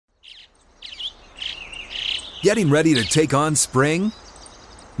Getting ready to take on spring?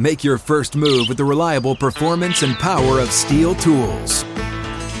 Make your first move with the reliable performance and power of Steel tools.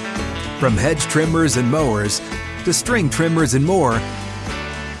 From hedge trimmers and mowers to string trimmers and more,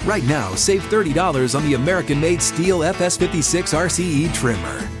 right now save $30 on the American-made Steel FS56 RCE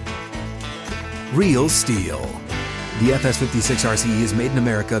trimmer. Real Steel. The FS56 RCE is made in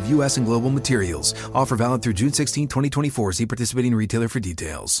America of U.S. and global materials. Offer valid through June 16, 2024. See participating retailer for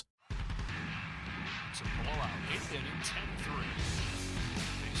details. It's a blowout. 8th inning, 10-3.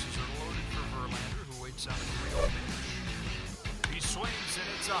 Bases are loaded for Verlander, who waits on a 3-0 pitch. He swings, and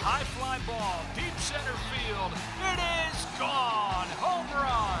it's a high fly ball. Deep center field. It is gone. Home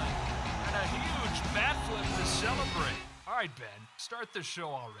run. And a huge bat flip to celebrate. All right, Ben, start the show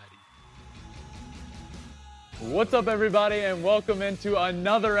already. What's up, everybody, and welcome into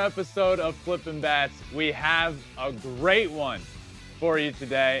another episode of Flippin' Bats. We have a great one for you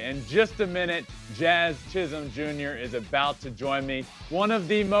today. In just a minute, Jazz Chisholm Jr. is about to join me. One of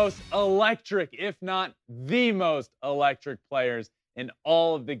the most electric, if not the most electric players in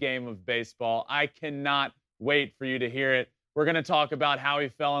all of the game of baseball. I cannot wait for you to hear it. We're going to talk about how he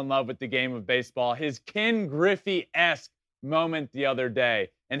fell in love with the game of baseball, his Ken Griffey-esque moment the other day,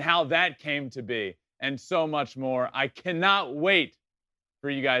 and how that came to be, and so much more. I cannot wait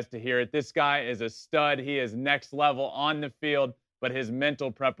for you guys to hear it. This guy is a stud. He is next level on the field, but his mental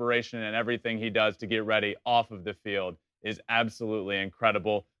preparation and everything he does to get ready off of the field is absolutely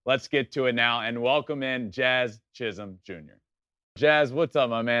incredible. Let's get to it now and welcome in Jazz Chisholm Jr. Jazz, what's up,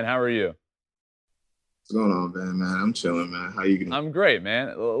 my man? How are you? What's going on, man? I'm chilling, man. How you doing? I'm great,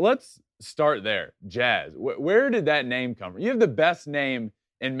 man. Let's start there. Jazz, where did that name come from? You have the best name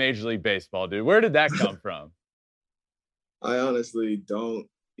in Major League Baseball, dude. Where did that come from? I honestly don't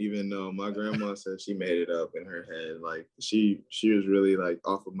even know. My grandma said she made it up in her head. Like she was really like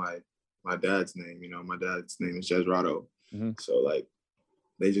off of my dad's name. You know, my dad's name is Jazzrado. Mm-hmm. So like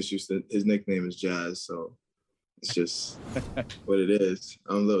they just used to, his nickname is Jazz. So it's just what it is.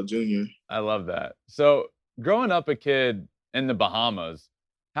 I'm a little junior. I love that. So growing up a kid in the Bahamas,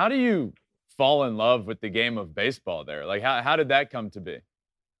 how do you fall in love with the game of baseball there? Like how did that come to be?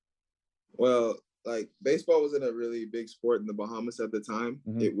 Well, like baseball wasn't a really big sport in the Bahamas at the time.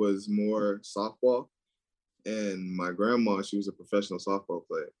 Mm-hmm. It was more softball. And my grandma, she was a professional softball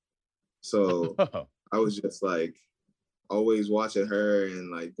player. So I was just like always watching her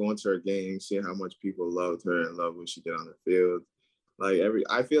and like going to her games, seeing how much people loved her and loved what she did on the field. Like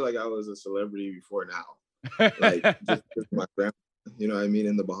I feel like I was a celebrity before now. Like just my grandma, you know what I mean?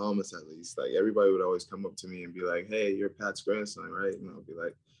 In the Bahamas, at least, like everybody would always come up to me and be like, "Hey, you're Pat's grandson, right?" And I'll be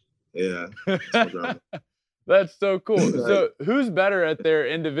like, "Yeah." That's so cool. So who's better at their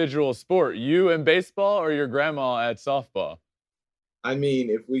individual sport, you in baseball or your grandma at softball? I mean,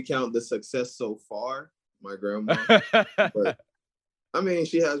 if we count the success so far, my grandma. But I mean,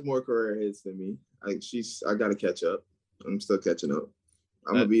 she has more career hits than me. I got to catch up. I'm still catching up.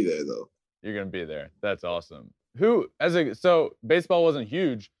 I'm going to be there, though. You're going to be there. That's awesome. So baseball wasn't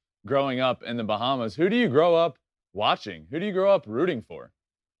huge growing up in the Bahamas. Who do you grow up watching? Who do you grow up rooting for?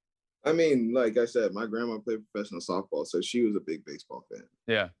 I mean, like I said, my grandma played professional softball, so she was a big baseball fan.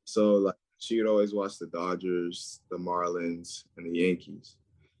 Yeah. So like she would always watch the Dodgers, the Marlins, and the Yankees.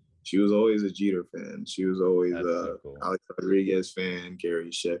 She was always a Jeter fan. She was always cool. Alex Rodriguez fan,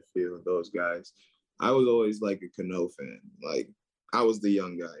 Gary Sheffield, those guys. I was always like a Cano fan. Like I was the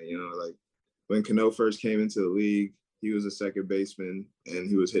young guy, you know, like when Cano first came into the league, he was a second baseman and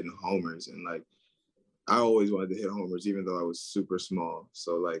he was hitting homers. And like, I always wanted to hit homers, even though I was super small.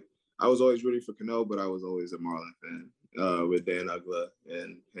 So like, I was always rooting for Cano, but I was always a Marlin fan with Dan Uggla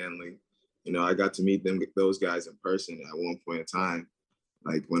and Hanley. You know, I got to meet those guys in person at one point in time,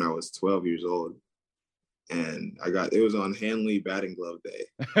 like when I was 12 years old. And it was on Hanley batting glove day.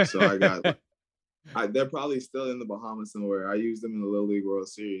 So they're probably still in the Bahamas somewhere. I used them in the Little League World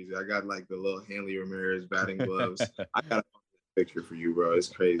Series. I got like the little Hanley Ramirez batting gloves. I got a picture for you, bro. It's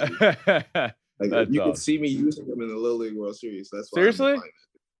crazy. Like you can see me using them in the Little League World Series. That's why. Seriously?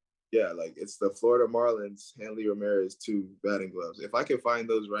 Yeah, like it's the Florida Marlins Hanley Ramirez 2 batting gloves. If I could find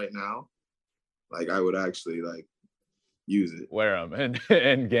those right now, like I would actually like use it. Wear them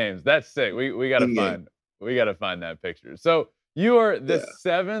in games. That's sick. We gotta find that picture. So you are the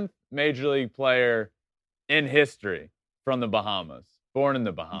 7th Major League player in history from the Bahamas, born in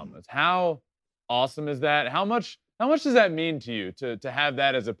the Bahamas. Mm-hmm. How awesome is that? How much does that mean to you to have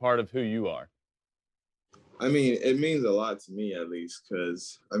that as a part of who you are? I mean, it means a lot to me, at least,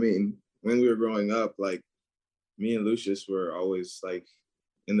 because, I mean, when we were growing up, like, me and Lucius were always, like,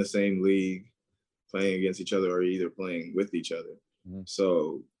 in the same league, playing against each other or either playing with each other. Mm-hmm.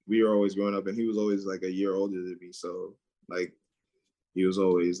 So we were always growing up, and he was always like a year older than me. So like he was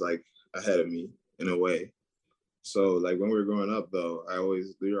always like ahead of me in a way. So like when we were growing up though,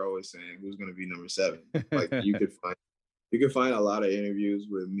 we were always saying who's gonna be number 7. Like you could find a lot of interviews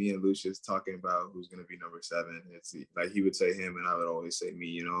with me and Lucius talking about who's gonna be number 7. It's like he would say him and I would always say me,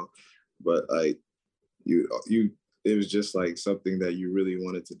 you know. But like you it was just like something that you really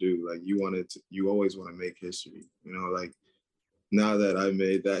wanted to do. Like you always want to make history, you know. Like now that I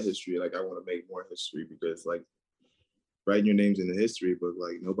made that history, like I want to make more history, because like writing your names in the history book,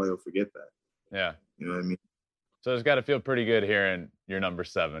 like nobody will forget that. Yeah. You know what I mean? So it's got to feel pretty good hearing you're number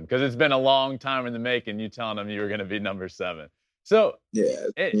 7, because it's been a long time in the making, you telling them you were going to be number 7. So yeah,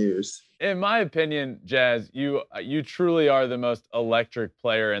 years. In my opinion, Jazz, you truly are the most electric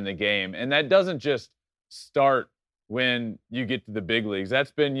player in the game. And that doesn't just start when you get to the big leagues.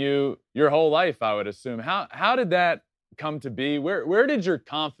 That's been you your whole life, I would assume. How did that come to be? Where did your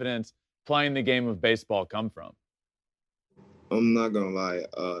confidence playing the game of baseball come from? I'm not gonna lie.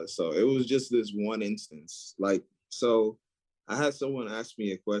 So it was just this one instance. Like, so I had someone ask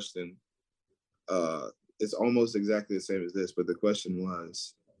me a question. It's almost exactly the same as this, but the question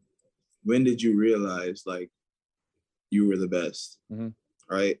was, when did you realize like you were the best? Mm-hmm.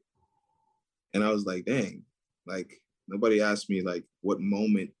 Right? And I was like, dang, like nobody asked me like what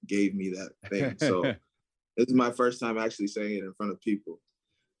moment gave me that thing. So this is my first time actually saying it in front of people.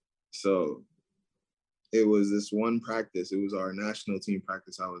 So it was this one practice. It was our national team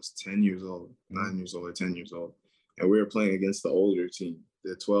practice. I was 10 years old, 9 years old or 10 years old. And we were playing against the older team,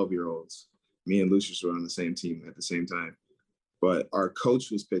 the 12-year-olds. Me and Lucius were on the same team at the same time. But our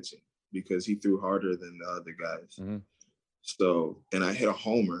coach was pitching because he threw harder than the other guys. Mm-hmm. So, and I hit a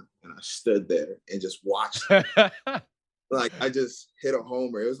homer and I stood there and just watched. Like, I just hit a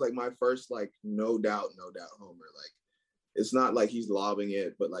homer. It was like my first, like, no doubt homer. Like, it's not like he's lobbing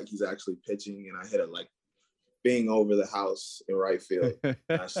it, but like he's actually pitching, and I hit it like being over the house in right field.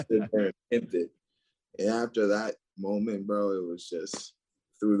 I stood there and pimped it. And after that moment, bro, it was just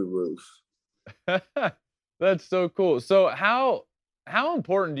through the roof. That's so cool. So how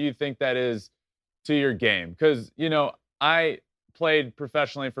important do you think that is to your game? Because, you know, I played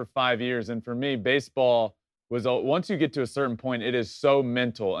professionally for 5 years, and for me, baseball was, once you get to a certain point, it is so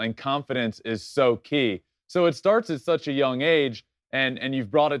mental, and confidence is so key. So it starts at such a young age, and you've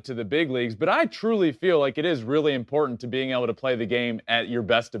brought it to the big leagues. But I truly feel like it is really important to being able to play the game at your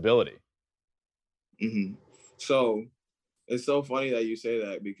best ability. Mm-hmm. So it's so funny that you say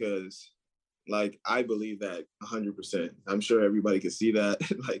that, because like I believe that 100%. I'm sure everybody can see that.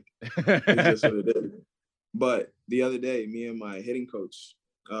 Like it's just what it is. But the other day, me and my hitting coach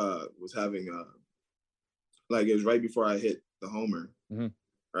was having like it was right before I hit the homer. Mm-hmm.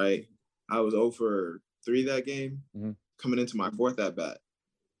 Right, I was 0 for 3 that game, mm-hmm. coming into my 4th at bat.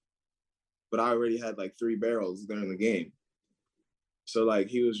 But I already had like 3 barrels during the game. So like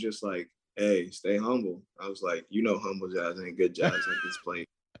he was just like, hey, stay humble. I was like, you know, humble Jazz ain't good Jazz at this plate.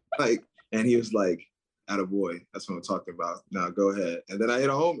 Like, and he was like, attaboy, that's what I'm talking about. Now go ahead. And then I hit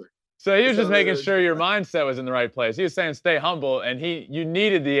a homer. So he was just making sure your mindset was in the right place. He was saying stay humble, and you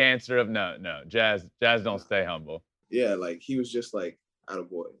needed the answer of no, Jazz don't stay humble. Yeah, like he was just like,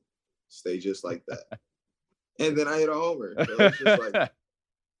 attaboy, stay just like that. And then I hit a homer. So it's just like,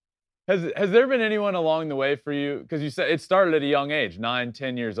 Has there been anyone along the way for you? Because you said it started at a young age, 9,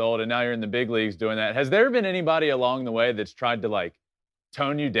 10 years old, and now you're in the big leagues doing that. Has there been anybody along the way that's tried to like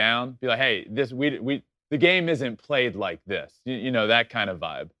tone you down? Be like, hey, the game isn't played like this. You know, that kind of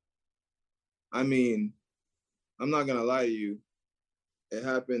vibe. I mean, I'm not gonna lie to you. It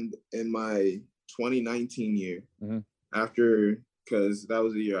happened in my 2019 year. Mm-hmm. After, because that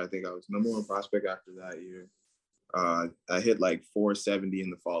was the year I think I was #1 prospect after that year. I hit like 470 in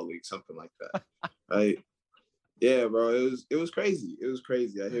the fall league, something like that. Right? Yeah, bro. It was crazy. It was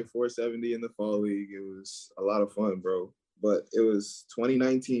crazy. I hit 470 in the fall league. It was a lot of fun, bro. But it was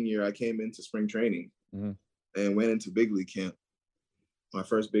 2019 year. I came into spring training mm-hmm. and went into big league camp. My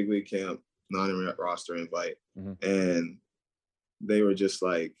first big league camp, non-roster invite, mm-hmm. and they were just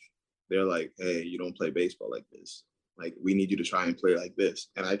like, they're like, hey, you don't play baseball like this. Like, we need you to try and play like this.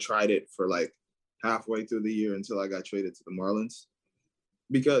 And I tried it for like halfway through the year until I got traded to the Marlins.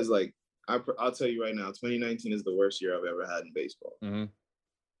 Because like, I'll tell you right now, 2019 is the worst year I've ever had in baseball. Mm-hmm.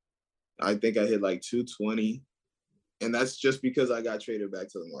 I think I hit like 220. And that's just because I got traded back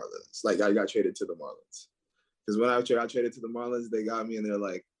to the Marlins. Like, I got traded to the Marlins. Because when I got traded to the Marlins, they got me and they're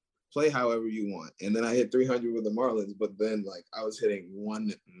like, play however you want. And then I hit 300 with the Marlins, but then like I was hitting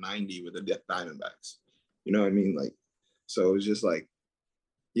 190 with the Diamondbacks. You know what I mean? Like, so it was just like,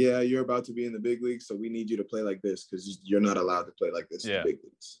 yeah, you're about to be in the big leagues, so we need you to play like this because you're not allowed to play like this in the big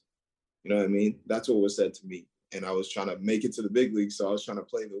leagues. You know what I mean? That's what was said to me. And I was trying to make it to the big leagues, so I was trying to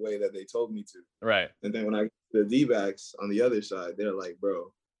play the way that they told me to. Right. And then when I get the D-backs on the other side, they're like,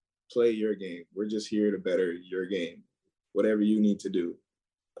 bro, play your game. We're just here to better your game. Whatever you need to do.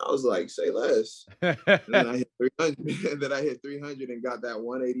 I was like, say less. And then I hit 300. And then I hit 300 and got that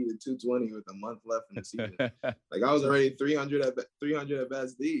 180 to 220 with a month left in the season. Like I was already 300 at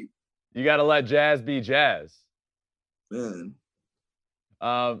bats deep. You got to let Jazz be Jazz. Man.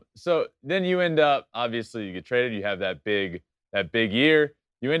 So then you end up, obviously you get traded, you have that big year,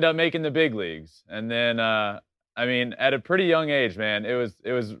 you end up making the big leagues. And then, I mean, at a pretty young age, man, it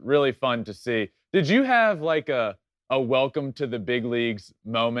was really fun to see. Did you have like a welcome to the big leagues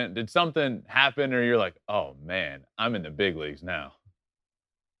moment? Did something happen or you're like, oh man, I'm in the big leagues now?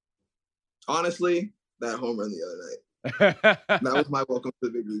 Honestly, that home run the other night, that was my welcome to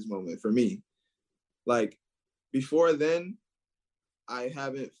the big leagues moment for me. Like before then, I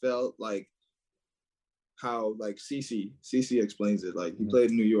haven't felt like how like CC explains it. Like he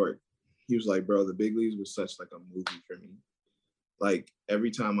played in New York. He was like, bro, the big leagues was such like a movie for me. Like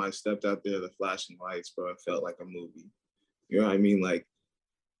every time I stepped out there, the flashing lights, bro, it felt like a movie. You know what I mean? Like,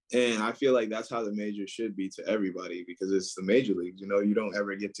 and I feel like that's how the major should be to everybody because it's the major leagues. You know, you don't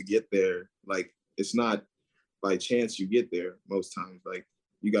ever get to get there. Like it's not by chance you get there most times. Like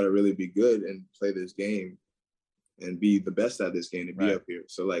you got to really be good and play this game and be the best at this game to be up here.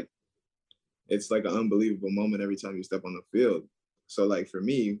 So like, it's like an unbelievable moment every time you step on the field. So like for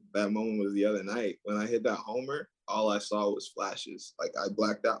me, that moment was the other night when I hit that homer, all I saw was flashes. Like I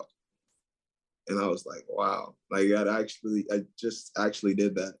blacked out. And I was like, wow, like I just actually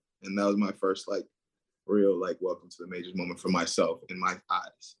did that. And that was my first like real like welcome to the majors moment for myself in my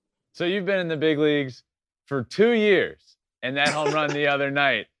eyes. So you've been in the big leagues for 2 years and that home run the other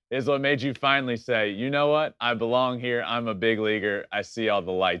night is what made you finally say, you know what? I belong here. I'm a big leaguer. I see all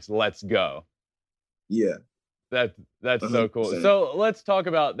the lights. Let's go. Yeah. That's so cool. So let's talk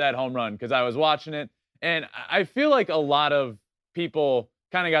about that home run because I was watching it and I feel like a lot of people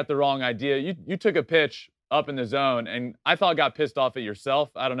kind of got the wrong idea. You took a pitch up in the zone and I thought got pissed off at yourself.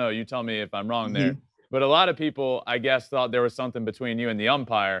 I don't know. You tell me if I'm wrong there. But a lot of people, I guess, thought there was something between you and the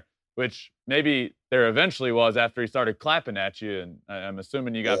umpire, which maybe there eventually was after he started clapping at you. And I'm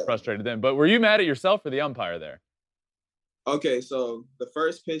assuming you got frustrated then. But were you mad at yourself or the umpire there? Okay, so the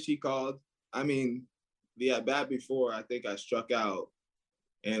first pitch he called, I mean, the at-bat before, I think I struck out,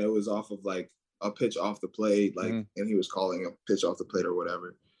 and it was off of, like, a pitch off the plate, like, and he was calling a pitch off the plate or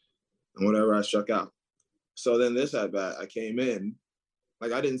whatever. And whatever, I struck out. So then this at-bat, I came in.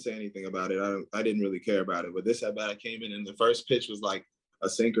 Like, I didn't say anything about it. I didn't really care about it. But this at-bat, I came in, and the first pitch was, like, a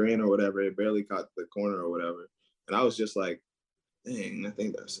sinker in or whatever. It barely caught the corner or whatever. And I was just like, dang, I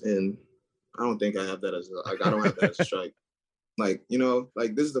think that's in. I don't think I have that as a, like, I don't have that as a strike. Like, you know,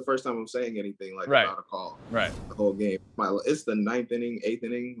 like this is the first time I'm saying anything like about a call. Right. The whole game. It's the 9th inning, 8th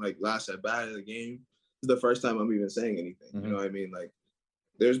inning, like last at bat of the game. This is the first time I'm even saying anything. You know what I mean? Like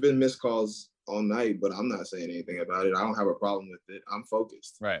there's been missed calls all night, but I'm not saying anything about it. I don't have a problem with it. I'm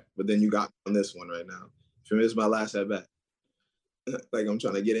focused. Right. But then you got on this one right now. For me, it's my last at bat. Like I'm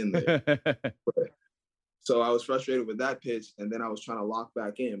trying to get in there. So I was frustrated with that pitch, and then I was trying to lock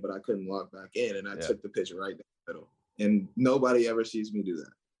back in, but I couldn't lock back in, and I took the pitch right down the middle. And nobody ever sees me do that.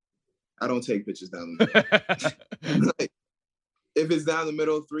 I don't take pitches down the middle. Like, if it's down the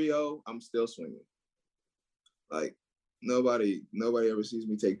middle 3-0, I'm still swinging. Like nobody ever sees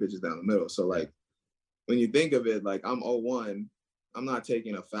me take pitches down the middle. So like when you think of it, like I'm 0-1, I'm not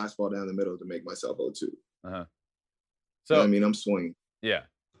taking a fastball down the middle to make myself 0-2. So you know what I mean, I'm swinging. Yeah,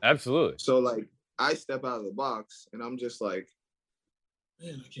 absolutely. So like I step out of the box and I'm just like,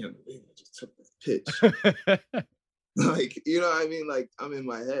 man, I can't believe I just took this pitch. Like, you know what I mean? Like, I'm in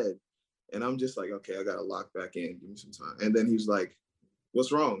my head, and I'm just like, okay, I got to lock back in. Give me some time. And then he's like,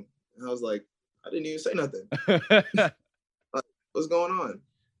 what's wrong? And I was like, I didn't even say nothing. Like, what's going on?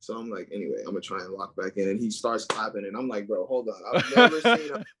 So I'm like, anyway, I'm going to try and lock back in. And he starts clapping, and I'm like, bro, hold on. I've never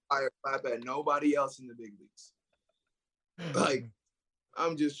seen a fire clap at nobody else in the big leagues. Like,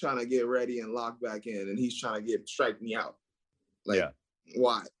 I'm just trying to get ready and lock back in, and he's trying to strike me out. Like,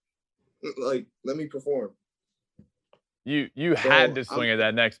 why? Like, let me perform. You had to swing at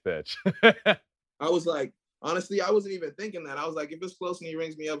that next pitch. I was like, honestly, I wasn't even thinking that. I was like, if it's close and he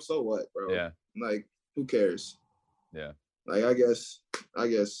rings me up, so what, bro? Yeah. Like, who cares? Yeah. Like, I guess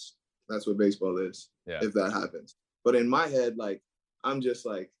that's what baseball is. Yeah. If that happens. But in my head, like, I'm just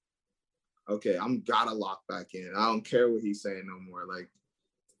like, okay, I'm gotta lock back in. I don't care what he's saying no more. Like,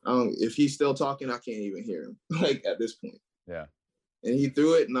 if he's still talking, I can't even hear him. Like at this point. Yeah. And he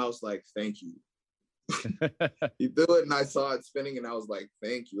threw it, and I was like, thank you. He threw it, and I saw it spinning, and I was like,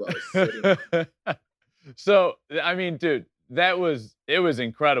 thank you. I was sitting. So, I mean, dude, it was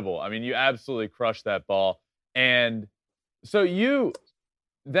incredible. I mean, you absolutely crushed that ball. And so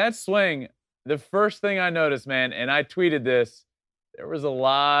that swing, the first thing I noticed, man, and I tweeted this, there was a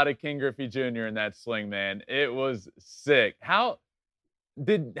lot of King Griffey Jr. in that swing, man. It was sick. Have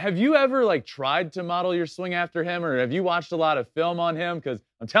you ever like tried to model your swing after him, or have you watched a lot of film on him? Because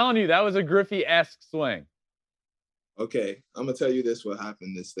I'm telling you, that was a Griffey-esque swing. Okay, I'm gonna tell you what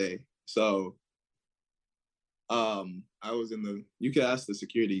happened this day. So, I was you could ask the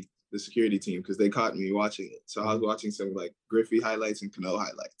security team because they caught me watching it. So I was watching some like Griffey highlights and Cano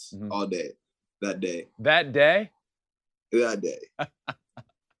highlights all day that day. That day? That day.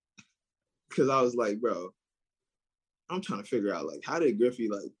 Because I was like, bro, I'm trying to figure out like how did Griffey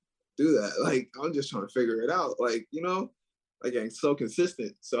like do that? Like I'm just trying to figure it out. Like, you know, like I'm so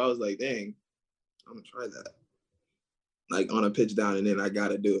consistent. So I was like, dang, I'm gonna try that. Like on a pitch down and in, I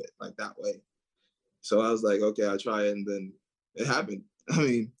gotta do it like that way. So I was like, okay, I'll try it, and then it happened. I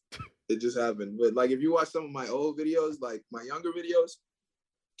mean, it just happened. But like if you watch some of my old videos, like my younger videos,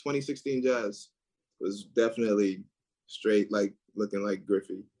 2016 Jazz was definitely straight, like looking like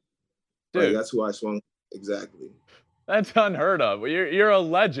Griffey. Dude, like, that's who I swung exactly. That's unheard of. You're a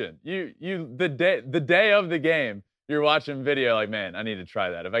legend. The day of the game, you're watching video like, man, I need to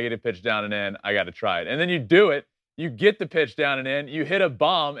try that. If I get a pitch down and in, I got to try it. And then you do it. You get the pitch down and in, you hit a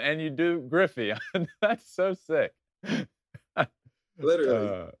bomb, and you do Griffey. That's so sick.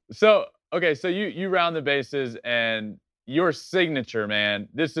 Literally. So you round the bases, and your signature, man,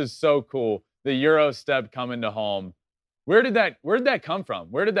 this is so cool. The Euro step coming to home. Where did that come from?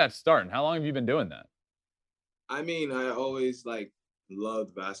 Where did that start, and how long have you been doing that? I mean, I always like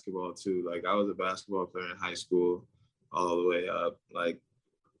loved basketball too. Like I was a basketball player in high school all the way up. Like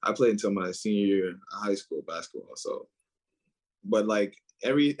I played until my senior year of high school basketball. So, but like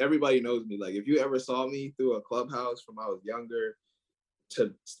everybody knows me. Like if you ever saw me through a clubhouse from I was younger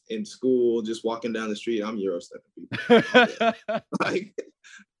to in school, just walking down the street, I'm Euro stepping people. Like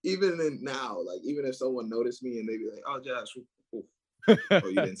even now, like even if someone noticed me and they be like, "Oh, Josh, oh,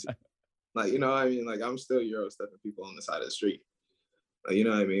 you didn't see." Like, you know what I mean? Like I'm still Euro stepping people on the side of the street. Like, you know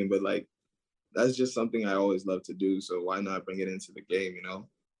what I mean? But like that's just something I always love to do. So why not bring it into the game, you know?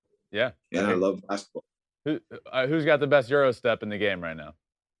 Yeah. And I love basketball. Who's got the best Euro step in the game right now?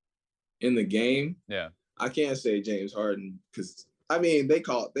 In the game? Yeah. I can't say James Harden because, I mean, they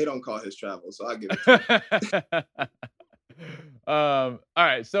don't call his travel, so I give it to him. All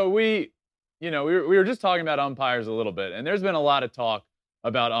right. So we were just talking about umpires a little bit, and there's been a lot of talk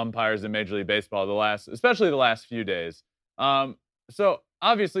about umpires in Major League Baseball especially the last few days. So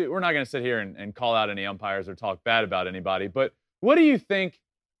obviously we're not going to sit here and call out any umpires or talk bad about anybody, but what do you think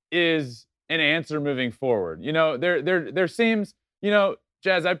is an answer moving forward? You know, there seems, you know,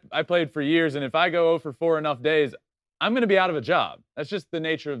 Jazz, I played for years, and if I go 0 for 4 enough days, I'm going to be out of a job. That's just the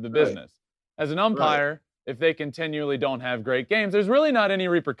nature of the business. Right. As an umpire, if they continually don't have great games, there's really not any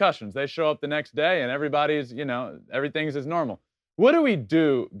repercussions. They show up the next day, and everybody's, you know, everything's as normal. What do we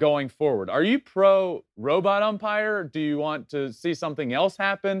do going forward? Are you pro robot umpire? Do you want to see something else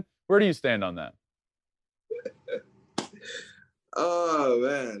happen? Where do you stand on that? Oh,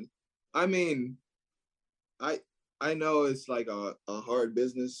 man. I mean, I know it's like a hard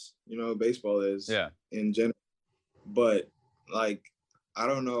business, you know, baseball is in general. But, like, I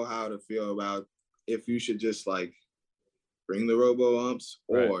don't know how to feel about if you should just, like, bring the robo-umps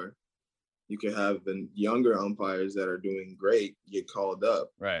or you could have the younger umpires that are doing great get called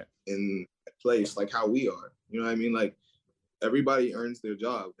up in place, like how we are. You know what I mean? Like, everybody earns their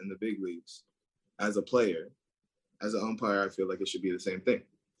job in the big leagues. As a player, as an umpire, I feel like it should be the same thing.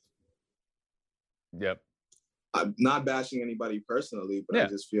 Yep. I'm not bashing anybody personally, but I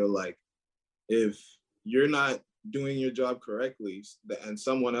just feel like if you're not doing your job correctly and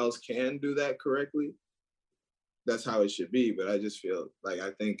someone else can do that correctly, that's how it should be. But I just feel like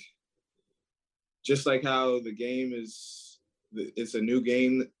I think just like how the game is, it's a new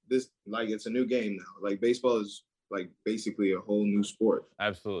game. It's a new game now. Like baseball is like basically a whole new sport.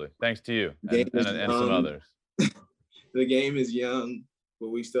 Absolutely. Thanks to you and some others. The game is young, but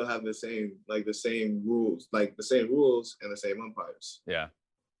we still have the same rules and the same umpires. Yeah.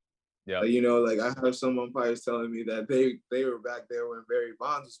 Yeah. Like, you know, like I have some umpires telling me that they were back there when Barry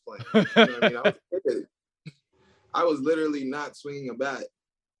Bonds was playing. You know what I mean? I was literally not swinging a bat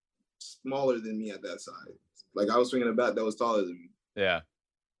smaller than me at that side. Like I was swinging a bat that was taller than me. Yeah.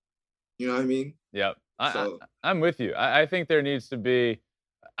 You know what I mean? Yep. I'm with you. I think there needs to be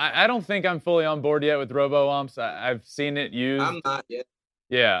I don't think I'm fully on board yet with robo umps. I've seen it used. I'm not yet.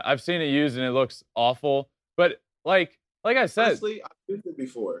 Yeah, I've seen it used and it looks awful. But like I said, honestly, I've used it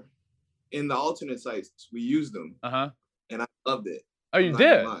before. In the alternate sites, we used them. And I loved it. Oh, you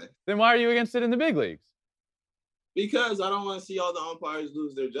did? Then why are you against it in the big leagues? Because I don't want to see all the umpires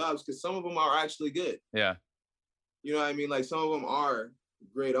lose their jobs, because some of them are actually good. Yeah. You know what I mean? Like, some of them are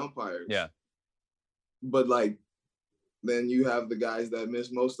great umpires. Yeah. But, like, then you have the guys that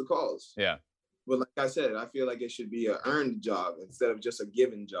miss most of the calls. Yeah. But like I said, I feel like it should be an earned job instead of just a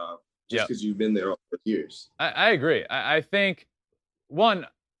given job, just because you've been there all for years. I agree. I think, one,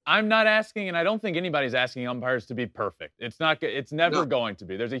 I'm not asking, and I don't think anybody's asking umpires to be perfect. It's never going to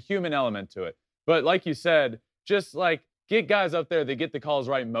be. There's a human element to it. But like you said, just like get guys up there that get the calls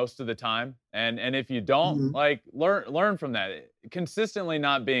right most of the time. And if you don't, like learn from that. Consistently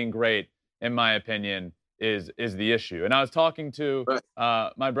not being great, in my opinion, is the issue. And I was talking to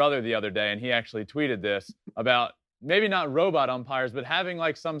my brother the other day, and he actually tweeted this about maybe not robot umpires, but having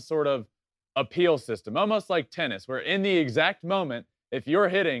like some sort of appeal system, almost like tennis, where in the exact moment, if you're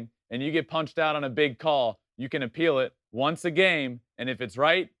hitting and you get punched out on a big call, you can appeal it once a game. And if it's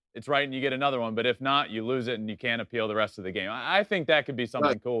right, and you get another one. But if not, you lose it and you can't appeal the rest of the game. I think that could be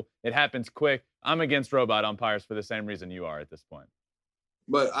something cool. It happens quick. I'm against robot umpires for the same reason you are at this point.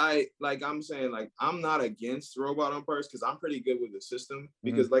 But I'm saying, like, I'm not against robot umpires, because I'm pretty good with the system.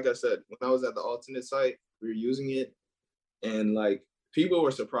 Because like I said, when I was at the alternate site, we were using it, and like people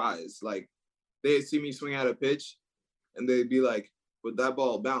were surprised. Like, they'd see me swing at a pitch and they'd be like, but that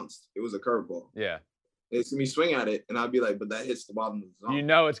ball bounced. It was a curveball. Yeah. They'd see me swing at it and I'd be like, but that hits the bottom of the zone. You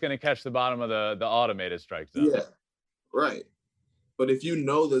know it's going to catch the bottom of the automated strike zone. Yeah, right. But if you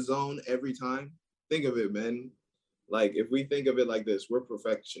know the zone every time, think of it, man. Like, if we think of it like this, we're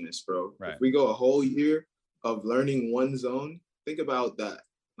perfectionists, bro. Right. If we go a whole year of learning one zone, think about that.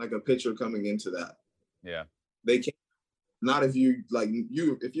 Like a pitcher coming into that. Yeah. They can't. Not if you, like,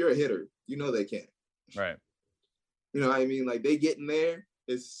 if you're a hitter, you know they can't. Right. You know what I mean? Like, they get in there,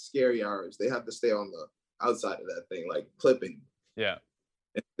 it's scary hours. They have to stay on the outside of that thing, like clipping. Yeah.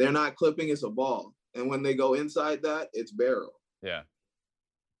 If they're not clipping, it's a ball. And when they go inside that, it's barrel. Yeah.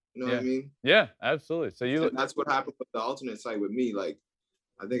 You know what I mean? Yeah, absolutely. So that's what happened with the alternate site with me. Like,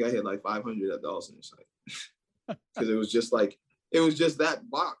 I think I hit like 500 at the alternate site. Because it was just that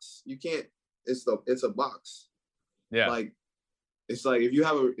box. You can't, it's a box. Yeah. Like, it's like if you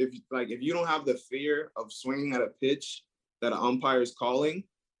don't have the fear of swinging at a pitch that an umpire is calling,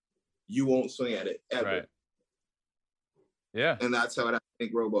 you won't swing at it ever. Right. Yeah. And that's how I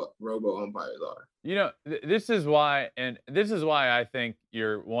think robo umpires are. You know, this is why I think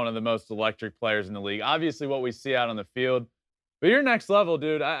you're one of the most electric players in the league. Obviously, what we see out on the field, but you're next level,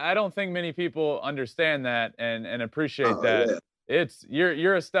 dude. I don't think many people understand that and appreciate that. Yeah.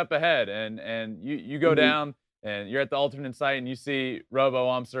 You're a step ahead, and you go down and you're at the alternate site and you see robo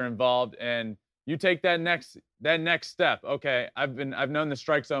umps are involved, and you take that next step. Okay, I've known the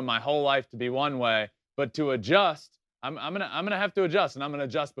strike zone my whole life to be one way, but to adjust, I'm gonna have to adjust, and I'm gonna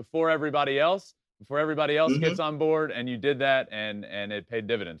adjust before everybody else gets on board. And you did that, and it paid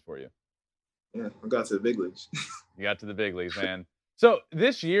dividends for you. Yeah, I got to the big leagues. You got to the big leagues, man. So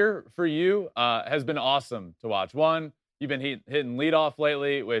this year for you has been awesome to watch. One, you've been hitting leadoff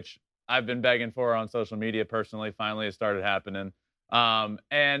lately, which I've been begging for on social media personally. Finally, it started happening.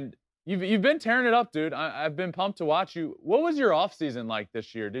 And you've been tearing it up, dude. I've been pumped to watch you. What was your off season like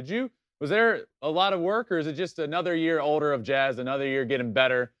this year? Was there a lot of work, or is it just another year older of Jazz, another year getting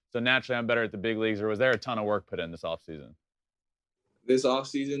better, so naturally I'm better at the big leagues, or was there a ton of work put in this off season? This off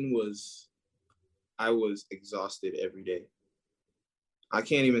season I was exhausted every day. I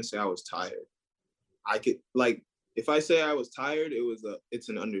can't even say I was tired. I could, like, if I say I was tired, it's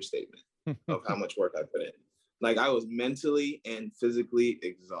an understatement of how much work I put in. Like, I was mentally and physically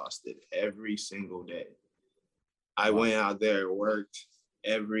exhausted every single day. I went out there, worked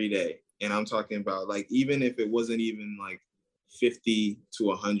every day. And I'm talking about, like, even if it wasn't even like 50 to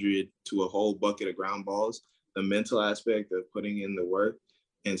 100 to a whole bucket of ground balls, the mental aspect of putting in the work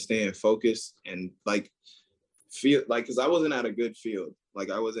and staying focused and like feel like, because I wasn't at a good field. Like,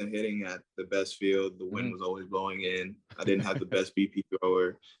 I wasn't hitting at the best field. The wind was always blowing in. I didn't have the best BP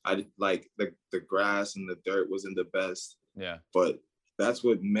thrower. I like the grass and the dirt wasn't the best. Yeah. But that's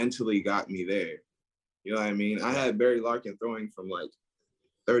what mentally got me there. You know what I mean? I had Barry Larkin throwing from like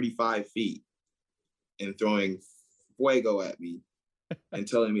 35 feet and throwing fuego at me and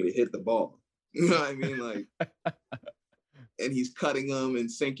telling me to hit the ball. You know what I mean? Like, and he's cutting them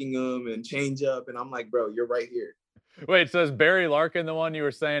and sinking them and change up. And I'm like, bro, you're right here. Wait, so is Barry Larkin the one you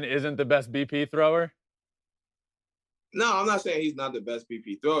were saying isn't the best BP thrower? No, I'm not saying he's not the best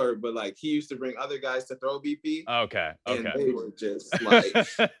BP thrower, but like he used to bring other guys to throw BP. Okay. And they were just like,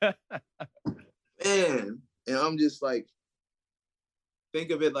 man. And I'm just like,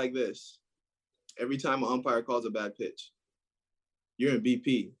 think of it like this. Every time an umpire calls a bad pitch, you're in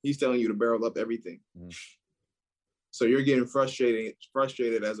BP. He's telling you to barrel up everything. Mm. So you're getting frustrated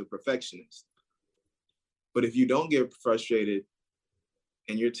as a perfectionist. But if you don't get frustrated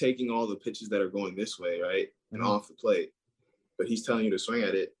and you're taking all the pitches that are going this way, right, and off the plate, but he's telling you to swing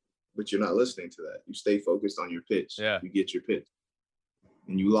at it, but you're not listening to that. You stay focused on your pitch. Yeah. You get your pitch.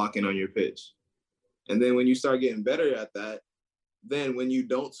 And you lock in on your pitch. And then when you start getting better at that, then when you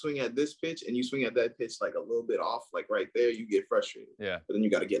don't swing at this pitch and you swing at that pitch like a little bit off, like right there, you get frustrated. Yeah. But then you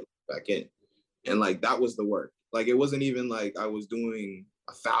got to get back in. And like that was the work. Like it wasn't even like I was doing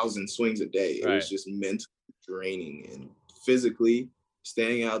 1,000 swings a day. It was just mentally draining and physically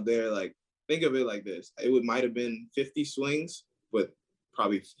standing out there. Like think of it like this. It might have been 50 swings, but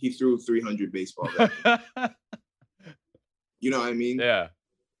probably he threw 300 baseballs at me. You know what I mean? Yeah.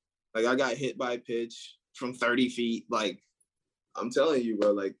 Like I got hit by a pitch from 30 feet. Like I'm telling you,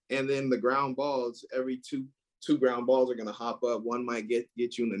 bro, like, and then the ground balls, every two ground balls are going to hop up. One might get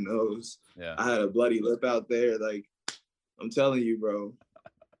you in the nose. Yeah. I had a bloody lip out there. Like, I'm telling you, bro,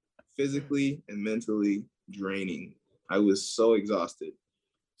 physically and mentally draining. I was so exhausted.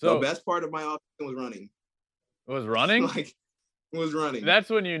 So the best part of my offseason was running. It was running? Like, it was running. That's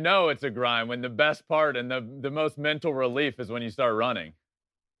when you know it's a grind, when the best part and the most mental relief is when you start running.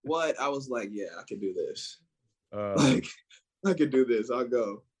 What? I was like, yeah, I can do this. Like, I could do this. I'll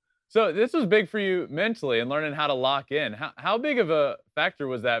go. So this was big for you mentally and learning how to lock in. How big of a factor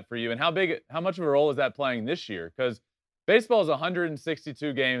was that for you? And how much of a role is that playing this year? Because baseball is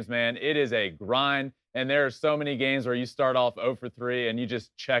 162 games, man. It is a grind. And there are so many games where you start off 0 for 3 and you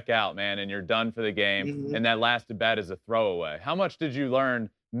just check out, man, and you're done for the game. Mm-hmm. And that last at bat is a throwaway. How much did you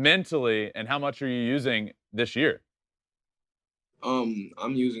learn mentally and how much are you using this year? I'm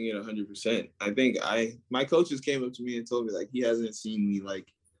using it 100%. I think my coaches came up to me and told me like he hasn't seen me like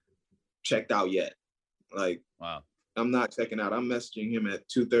checked out yet. Like, wow, I'm not checking out. I'm messaging him at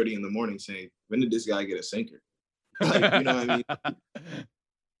 2:30 in the morning saying, when did this guy get a sinker? Like, you know what I mean?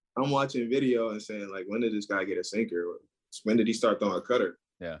 I'm watching video and saying like, when did this guy get a sinker? When did he start throwing a cutter?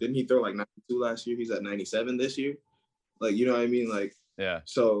 Yeah. Didn't he throw like 92 last year? He's at 97 this year. Like, you know what I mean? Like, yeah.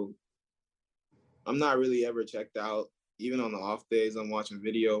 So I'm not really ever checked out. Even on the off days, I'm watching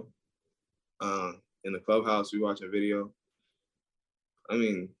video. In the clubhouse, we watching video. I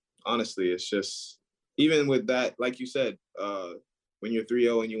mean, honestly, it's just, even with that, like you said, when you're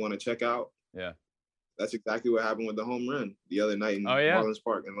 3-0 and you want to check out, yeah, that's exactly what happened with the home run the other night in Marlins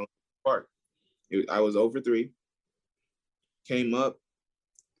Park. I was 0 for 3, came up,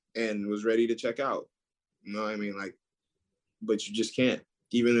 and was ready to check out. You know what I mean? Like, but you just can't.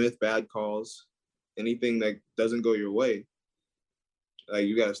 Even with bad calls, anything that doesn't go your way, like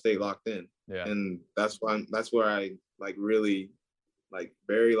you got to stay locked in. Yeah. And that's where I like really like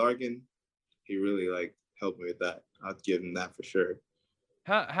Barry Larkin. He really like helped me with that. I'd give him that for sure.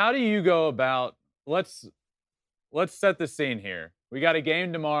 How do you go about, let's set the scene here. We got a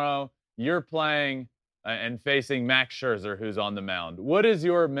game tomorrow. You're playing and facing Max Scherzer, who's on the mound. What is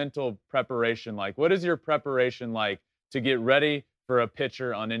your mental preparation like? What is your preparation like to get ready for a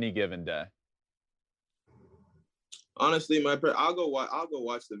pitcher on any given day? Honestly, I'll go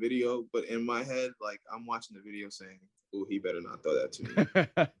watch the video, but in my head, like I'm watching the video saying, "Oh, he better not throw that to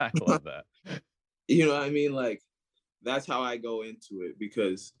me." I love that. You know what I mean? Like that's how I go into it,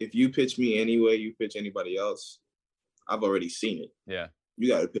 because if you pitch me any way you pitch anybody else, I've already seen it. Yeah. You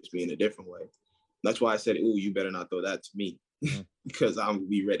got to pitch me in a different way. That's why I said, "Oh, you better not throw that to me," because I'm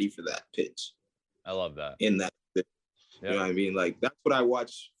be ready for that pitch. I love that. In that. You know what I mean? Like that's what I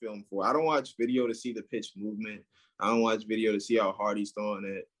watch film for. I don't watch video to see the pitch movement. I don't watch video to see how hard he's throwing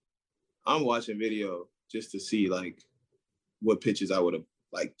it. I'm watching video just to see like what pitches I would have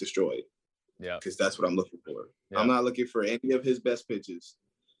like destroyed. Yeah. Because that's what I'm looking for. Yeah. I'm not looking for any of his best pitches.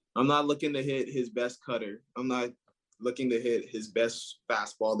 I'm not looking to hit his best cutter. I'm not looking to hit his best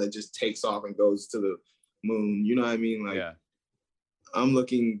fastball that just takes off and goes to the moon. You know what I mean? Like I'm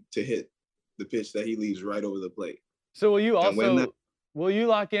looking to hit the pitch that he leaves right over the plate. So will you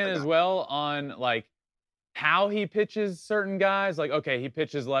lock in as well on like how he pitches certain guys? Like, okay, he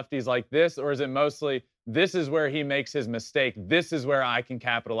pitches lefties like this, or is it mostly this is where he makes his mistake, this is where I can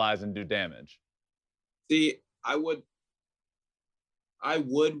capitalize and do damage? See, I would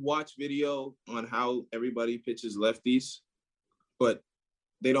watch video on how everybody pitches lefties, but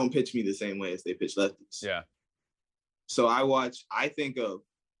they don't pitch me the same way as they pitch lefties. Yeah. So I think of,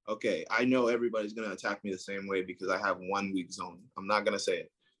 okay, I know everybody's going to attack me the same way because I have one weak zone. I'm not going to say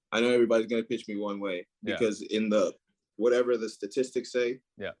it. I know everybody's going to pitch me one way because in the whatever the statistics say,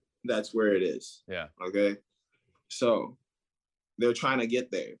 that's where it is. Yeah. Okay. So they're trying to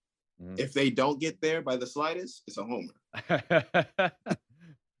get there. Mm-hmm. If they don't get there by the slightest, it's a homer.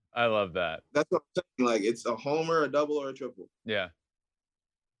 I love that. That's what I'm saying. Like, it's a homer, a double, or a triple. Yeah.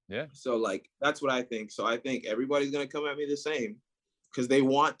 Yeah. So, like, that's what I think. So I think everybody's going to come at me the same because they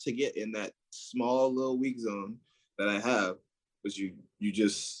want to get in that small little weak zone that I have, but you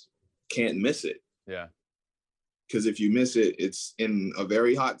just can't miss it. Yeah. Because if you miss it, it's in a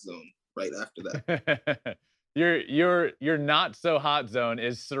very hot zone right after that. Your not so hot zone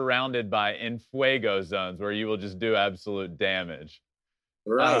is surrounded by enfuego zones where you will just do absolute damage.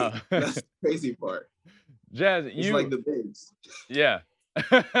 Right. That's the crazy part. Jazz, it's like the bigs. Yeah.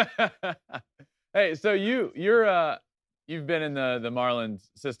 Hey, so you've been in the Marlins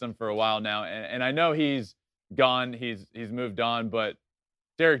system for a while now, and I know he's gone, he's moved on, but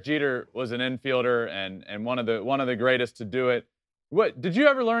Derek Jeter was an infielder and one of the greatest to do it. What did you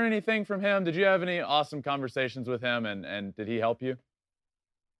ever learn anything from him? Did you have any awesome conversations with him, and did he help you?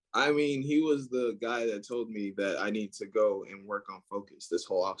 I mean, he was the guy that told me that I need to go and work on focus this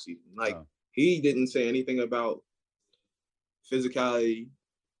whole offseason. Like, he didn't say anything about physicality,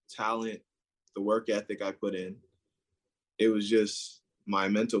 talent, the work ethic I put in. It was just my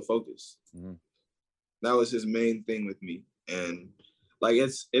mental focus. Mm-hmm. That was his main thing with me. And like,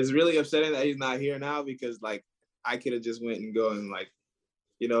 it's really upsetting that he's not here now because like I could have just went and go and like,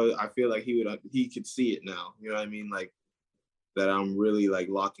 you know, I feel like he could see it now. You know what I mean? Like that I'm really like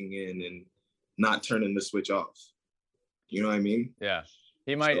locking in and not turning the switch off. You know what I mean? Yeah.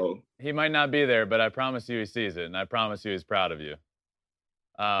 He might not be there, but I promise you he sees it, and I promise you he's proud of you.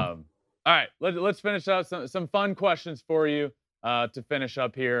 All right, let's finish up some fun questions for you to finish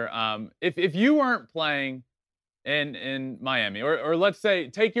up here. If you weren't playing in Miami, or let's say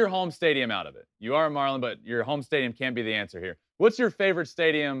take your home stadium out of it. You are a Marlin, but your home stadium can't be the answer here. What's your favorite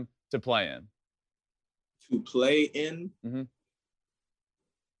stadium to play in? To play in? Mm-hmm.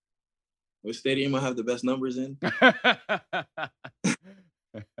 What stadium I have the best numbers in?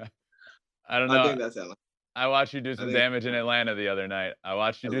 I don't know. I think that's Atlanta. I watched you do some damage in Atlanta the other night. I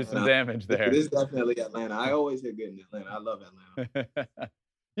watched you do some damage there. It is definitely Atlanta. I always hit good in Atlanta. I love Atlanta.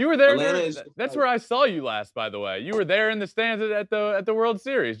 You were there. That's where I saw you last, by the way. You were there in the stands at the World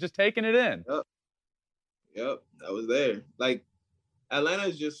Series, just taking it in. Yep, I was there. Like, Atlanta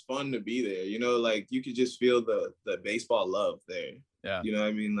is just fun to be there. You know, like you could just feel the baseball love there. Yeah. You know what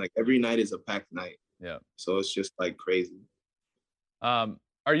I mean? Like every night is a packed night. Yeah. So it's just like crazy.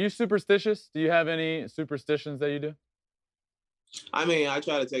 Are you superstitious? Do you have any superstitions that you do? I mean, I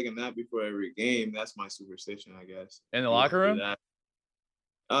try to take a nap before every game. That's my superstition, I guess. In the locker room?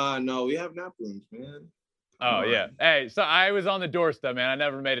 No, we have nap rooms, man. Oh, yeah. Hey, so I was on the doorstep, man. I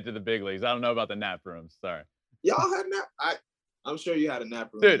never made it to the big leagues. I don't know about the nap rooms. Sorry. Y'all had nap? I'm sure you had a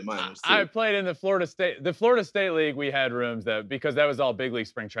nap room. Dude, in the minors, I played in the Florida State League. We had rooms because that was all big league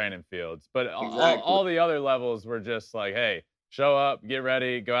spring training fields. But exactly. all the other levels were just like, hey, show up, get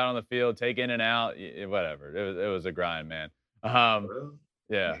ready, go out on the field, take in and out, whatever. It was a grind, man.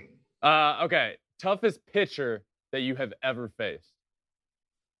 Yeah. Okay. Toughest pitcher that you have ever faced?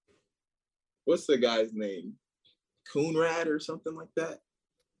 What's the guy's name? Coonrad or something like that?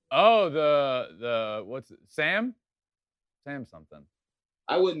 Oh, the what's it? Sam something.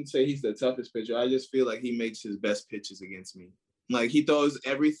 I wouldn't say he's the toughest pitcher. I just feel like he makes his best pitches against me. Like he throws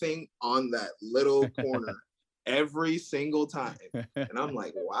everything on that little corner every single time. And I'm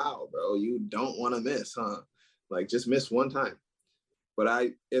like, wow, bro, you don't want to miss, huh? Like just miss one time.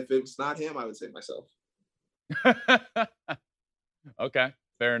 But if it's not him, I would say myself. Okay,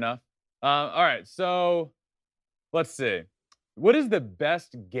 fair enough. All right, so let's see. What is the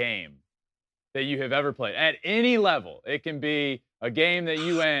best game that you have ever played at any level? It can be a game that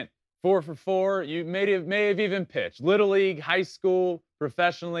you went 4 for 4. You may have even pitched. Little league, high school,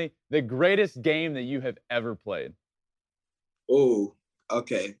 professionally. The greatest game that you have ever played. Oh,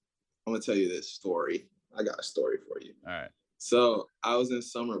 okay. I'm going to tell you this story. I got a story for you. All right. So I was in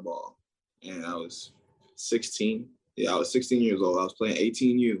summer ball, and I was 16. Yeah, I was 16 years old. I was playing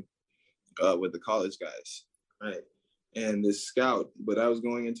 18U with the college guys, right? And this scout, but I was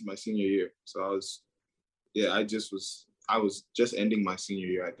going into my senior year. So I was just ending my senior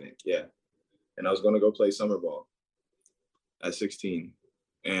year, I think. Yeah. And I was going to go play summer ball at 16.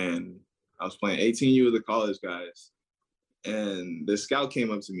 And I was playing 18U with the college guys. And the scout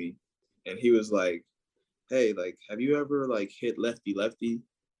came up to me and he was like, hey, like, have you ever like hit lefty?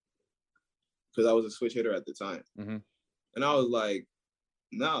 Because I was a switch hitter at the time. Mm-hmm. And I was like,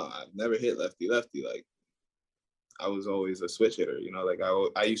 No, I've never hit lefty. Like, I was always a switch hitter, you know, like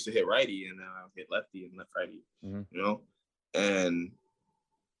I used to hit righty and then I would hit lefty and left righty, you know? And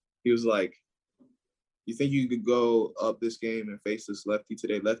he was like, you think you could go up this game and face this lefty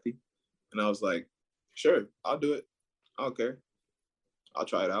today, lefty? And I was like, sure, I'll do it. I don't care. I'll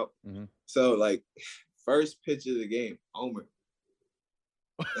try it out. So, like, first pitch of the game, homer.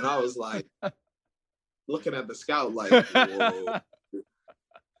 And I was like, looking at the scout like, whoa,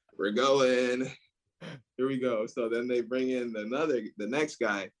 we're going. Here we go. So then they bring in the next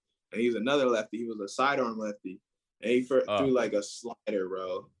guy, and he's another lefty. He was a sidearm lefty, and he threw like a slider,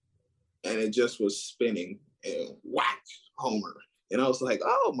 bro, and it just was spinning and whack, homer. And I was like,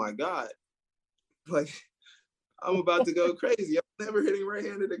 oh my god, like I'm about to go crazy. I'm never hitting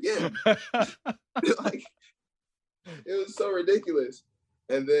right-handed again. Like it was so ridiculous.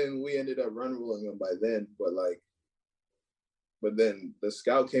 And then we ended up run ruling him by then, but then the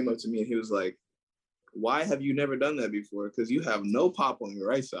scout came up to me and he was like, why have you never done that before? Because you have no pop on your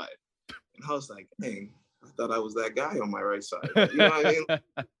right side. And I was like, dang, I thought I was that guy on my right side. You know what I mean?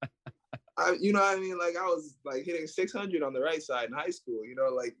 You know what I mean? Like I was like hitting 600 on the right side in high school, you know,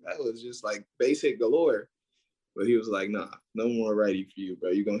 like that was just like basic galore. But he was like, nah, no more righty for you,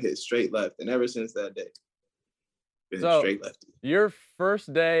 bro. You're going to hit straight left. And ever since that day, been straight lefty. Your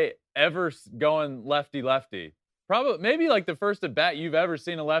first day ever going lefty, probably maybe like the first at bat you've ever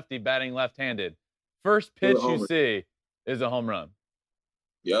seen a lefty batting left-handed. First pitch you see is a home run.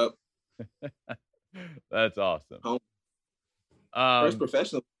 Yep. That's awesome. First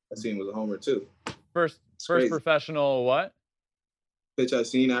professional I seen was a homer too. First professional what? Pitch I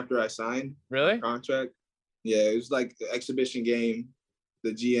seen after I signed my contract. Yeah, it was like the exhibition game.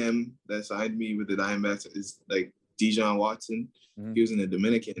 The GM that signed me with the Diamondbacks is like Dijon Watson. He was in the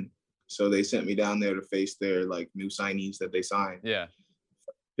Dominican. So they sent me down there to face their like new signees that they signed. Yeah.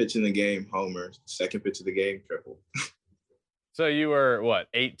 Pitch in the game, homer. Second pitch of the game, triple. So you were what,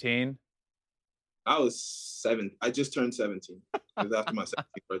 18? I was 7. I just turned 17. It was after my 17th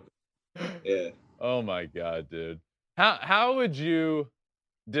birthday. Yeah. Oh my God, dude. How would you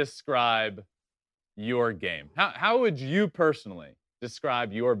describe your game? How would you personally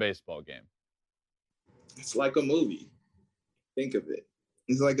describe your baseball game? It's like a movie. Think of it.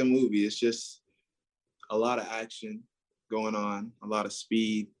 It's like a movie. It's just a lot of action going on, a lot of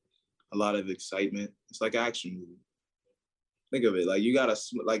speed, a lot of excitement. It's like an action movie. Think of it like you gotta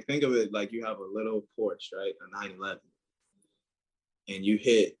think of it like you have a little Porsche, right? A 911, and you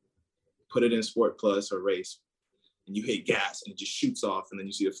put it in Sport Plus or race, and you hit gas and it just shoots off, and then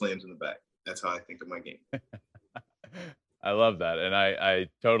you see the flames in the back. That's how I think of my game. I love that, and I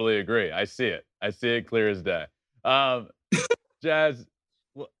totally agree. I see it clear as day. Jazz,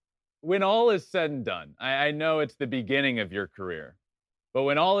 when all is said and done, I know it's the beginning of your career, but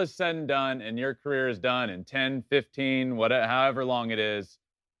when all is said and done and your career is done in 10, 15, whatever, however long it is,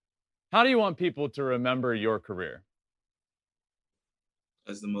 how do you want people to remember your career?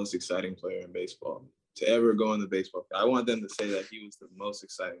 As the most exciting player in baseball to ever go in the baseball. I want them to say that he was the most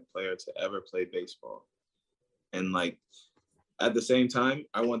exciting player to ever play baseball. And like, at the same time,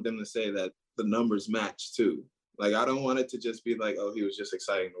 I want them to say that the numbers match too. Like, I don't want it to just be like, oh, he was just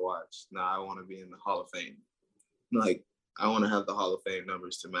exciting to watch. No, I want to be in the Hall of Fame. Like, I want to have the Hall of Fame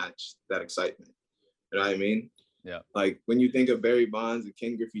numbers to match that excitement. You know what I mean? Yeah. Like, when you think of Barry Bonds and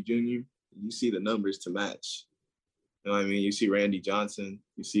Ken Griffey Jr., you see the numbers to match. You know what I mean? You see Randy Johnson.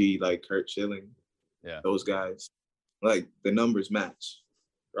 You see, like, Curt Schilling. Yeah. Those guys. Like, the numbers match.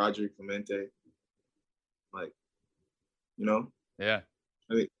 Roger Clemente. Like, you know? Yeah.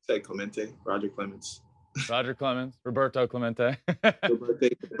 I mean, say Clemente. Roger Clemens. Roger Clemens, Roberto Clemente.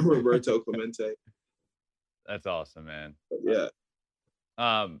 Roberto Clemente. That's awesome, man. Yeah.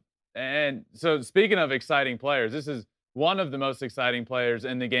 And so speaking of exciting players, this is one of the most exciting players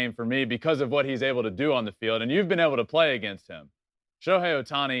in the game for me because of what he's able to do on the field, and you've been able to play against him. Shohei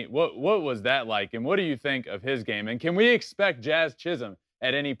Ohtani, what was that like, and what do you think of his game? And can we expect Jazz Chisholm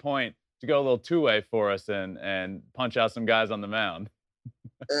at any point to go a little two-way for us and punch out some guys on the mound?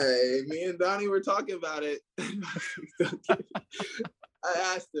 Hey, me and Donnie were talking about it. I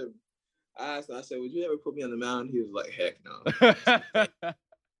asked him, I said, would you ever put me on the mound? He was like, heck no.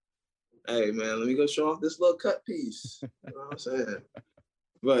 Hey, man, let me go show off this little cut piece. You know what I'm saying?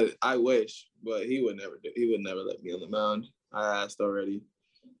 But I wish, but he would never do. He would never let me on the mound. I asked already.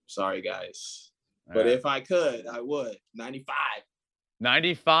 Sorry, guys. But if I could, I would. 95.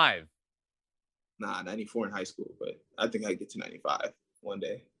 95? Nah, 94 in high school, but I think I'd get to 95 one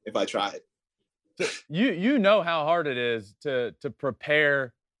day if I tried. You know how hard it is to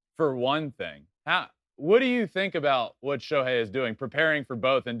prepare for one thing. what do you think about what Shohei is doing, preparing for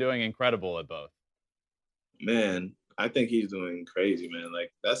both and doing incredible at both? Man, I think he's doing crazy, man.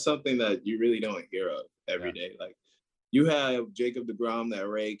 Like, that's something that you really don't hear of every day. Like, you have Jacob deGrom that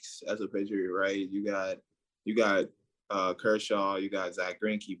rakes as a pitcher, right? You got Kershaw, you got Zach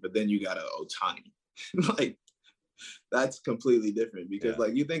Greinke, but then you got a Ohtani. Like, that's completely different because,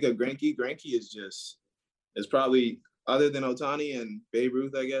 like, you think of Greinke is probably, other than Ohtani and Babe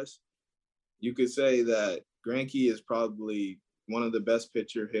Ruth, I guess, you could say that Greinke is probably one of the best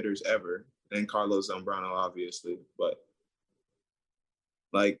pitcher hitters ever, and Carlos Zambrano, obviously, but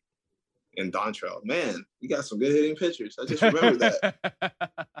like, and Dontrell, man, you got some good hitting pitchers. I just remember that.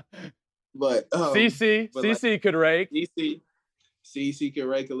 But CC could rake. CC could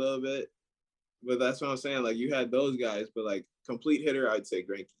rake a little bit, but that's what I'm saying. Like, you had those guys, but like complete hitter, I'd say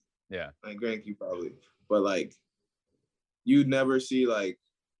Greinke. Yeah, like Greinke probably, but like you'd never see like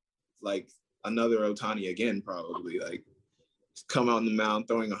another Ohtani again, probably. Like, come out on the mound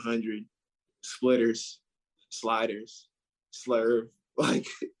throwing 100 splitters, sliders, slurve, like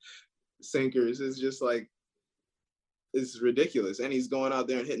sinkers. It's just like, it's ridiculous. And he's going out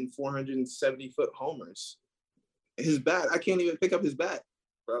there and hitting 470-foot homers. His bat, I can't even pick up his bat,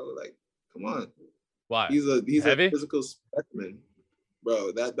 bro. Like, come on. Why? He's a physical specimen,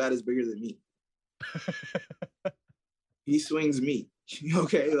 bro. That bat is bigger than me. He swings me.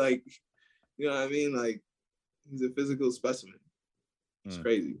 Okay, like, you know what I mean? Like, he's a physical specimen. It's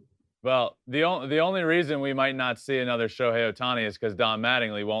crazy. Well, the only reason we might not see another Shohei Ohtani is because Don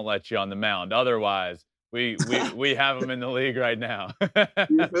Mattingly won't let you on the mound. Otherwise, we have him in the league right now.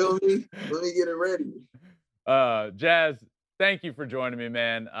 You feel me? Let me get it ready. Jazz, thank you for joining me,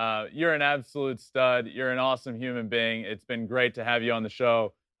 man. You're an absolute stud. You're an awesome human being. It's been great to have you on the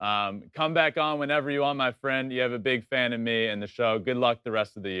show. Come back on whenever you want, my friend. You have a big fan of me and the show. Good luck the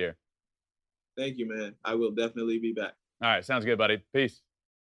rest of the year. Thank you, man. I will definitely be back. All right. Sounds good, buddy. Peace.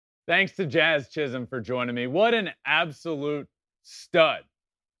 Thanks to Jazz Chisholm for joining me. What an absolute stud.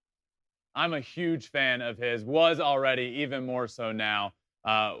 I'm a huge fan of his. Was already, even more so now.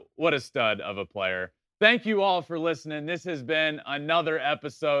 What a stud of a player. Thank you all for listening. This has been another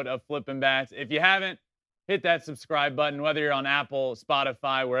episode of Flippin' Bats. If you haven't, hit that subscribe button, whether you're on Apple,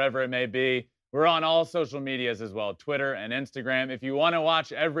 Spotify, wherever it may be. We're on all social medias as well, Twitter and Instagram. If you want to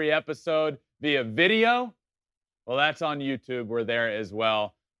watch every episode via video, well, that's on YouTube. We're there as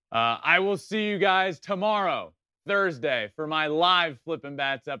well. I will see you guys tomorrow, Thursday, for my live Flippin'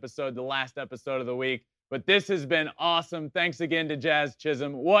 Bats episode, the last episode of the week. But this has been awesome. Thanks again to Jazz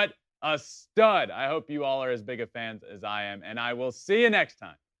Chisholm. What a stud. I hope you all are as big a fans as I am. And I will see you next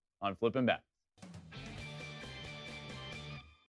time on Flippin' Bats.